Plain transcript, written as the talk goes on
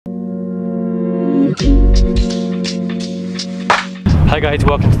Hi guys,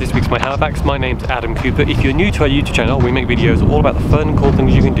 welcome to this week's My Halifax. My name's Adam Cooper. If you're new to our YouTube channel, we make videos all about the fun and cool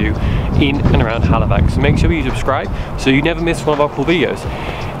things you can do in and around Halifax. So make sure you subscribe so you never miss one of our cool videos.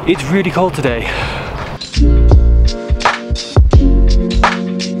 It's really cold today.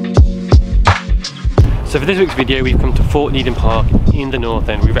 So for this week's video, we've come to Fort Needham Park in the North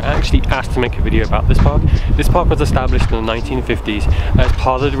End. We've actually asked to make a video about this park. This park was established in the 1950s as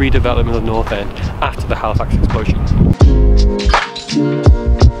part of the redevelopment of the North End after the Halifax explosion.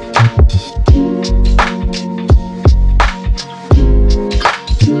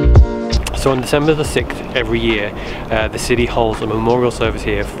 So on December the 6th every year, the city holds a memorial service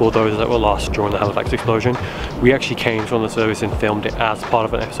here for those that were lost during the Halifax explosion. We actually came from the service and filmed it as part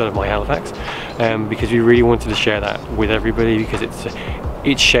of an episode of My Halifax because we really wanted to share that with everybody because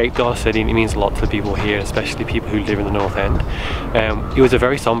it's shaped our city and it means a lot to the people here, especially people who live in the North End. It was a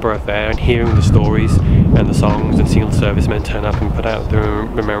very somber affair, and hearing the stories and the songs and seeing the servicemen turn up and put out the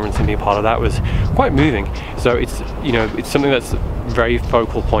remembrance and being part of that was quite moving. So it's something that's very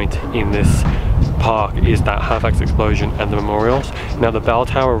focal point in this park is that Halifax explosion and the memorials. Now the bell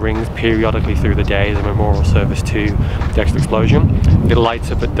tower rings periodically through the day as a memorial service to the actual explosion. It lights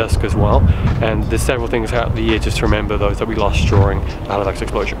up at dusk as well, and there's several things throughout the year just to remember those that we lost during the Halifax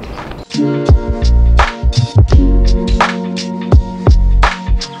explosion.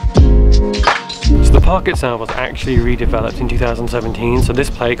 The park itself was actually redeveloped in 2017, so this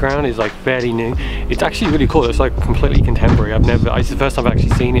playground is like fairly new. It's actually really cool. It's like completely contemporary. It's the first time I've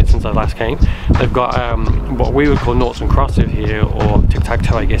actually seen it since I last came. They've got what we would call noughts and crosses here, or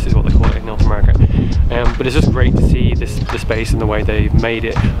tic-tac-toe I guess is what they call it in North America. But it's just great to see the space and the way they've made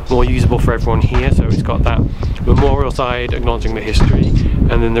it more usable for everyone here. So it's got that memorial side acknowledging the history,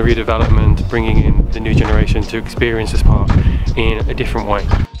 and then the redevelopment bringing in the new generation to experience this park in a different way.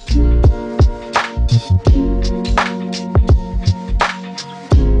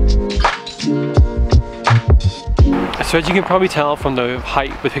 So as you can probably tell from the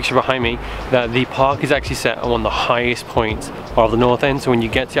picture behind me, that the park is actually set on one of the highest points of the North End. So when you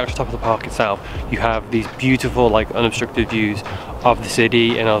get to the actual top of the park itself, you have these beautiful, like, unobstructed views of the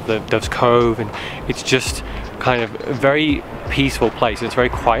city and of the Dove's Cove, and it's just kind of a very peaceful place. It's very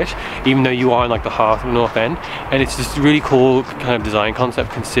quiet, even though you are in like the heart of the North End, and it's just a really cool kind of design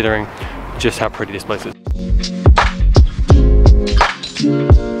concept considering just how pretty this place is.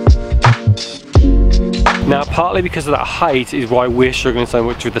 Now, partly because of that height is why we're struggling so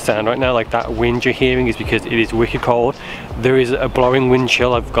much with the sound right now. Like, that wind you're hearing is because it is wicked cold. There is a blowing wind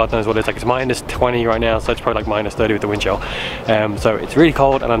chill. God knows what it's like. It's minus 20 right now, so it's probably like minus 30 with the wind chill. So it's really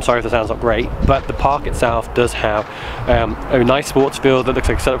cold, and I'm sorry if the sound's not great. But the park itself does have a nice sports field that looks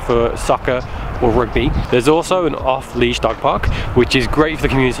like set up for soccer or rugby. There's also an off-leash dog park, which is great for the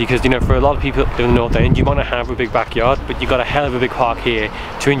community because, you know, for a lot of people in the North End, you might not have a big backyard, but you've got a hell of a big park here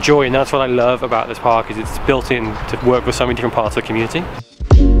to enjoy, and that's what I love about this park, is it's built in to work with so many different parts of the community.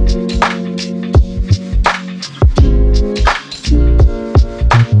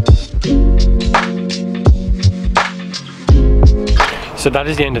 So that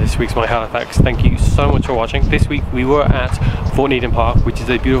is the end of this week's My Halifax. Thank you so much for watching. This week we were at Fort Needham Park, which is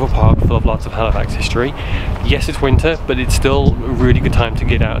a beautiful park full of lots of Halifax history. Yes, it's winter, but it's still a really good time to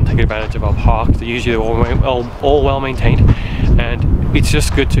get out and take advantage of our parks. They're usually all well maintained, and it's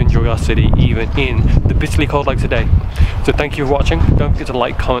just good to enjoy our city even in the bitterly cold like today. So thank you for watching. Don't forget to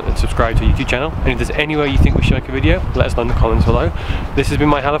like, comment and subscribe to our YouTube channel, and if there's anywhere you think we should make a video, let us know in the comments below. This has been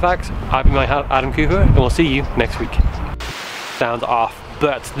My Halifax. I've been Adam Cooper, and we'll see you next week. Sounds off,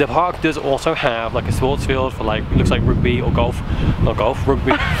 but the park does also have like a sports field for, like, it looks like rugby or golf. Not golf,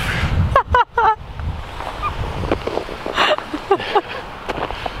 rugby.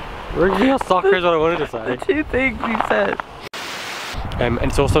 Rugby or soccer is what I wanted to say. The two things you said. And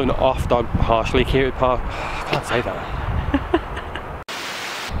it's also an off-dog partially catered park. I can't say that.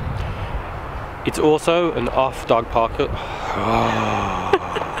 It's also an off-dog park. Oh,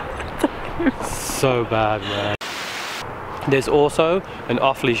 so bad, man. There's also an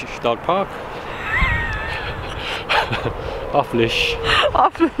off-leash dog park. Off-leash.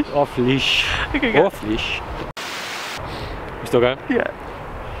 Off-leash. Off-leash. Okay, go. Off-leash. You still going? Yeah.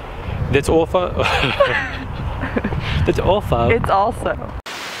 That's also. That's also. It's also.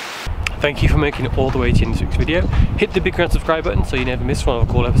 Thank you for making it all the way to this week's video. Hit the big round subscribe button so you never miss one of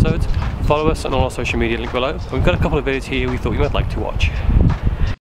our cool episodes. Follow us on all our social media link below. We've got a couple of videos here we thought you might like to watch.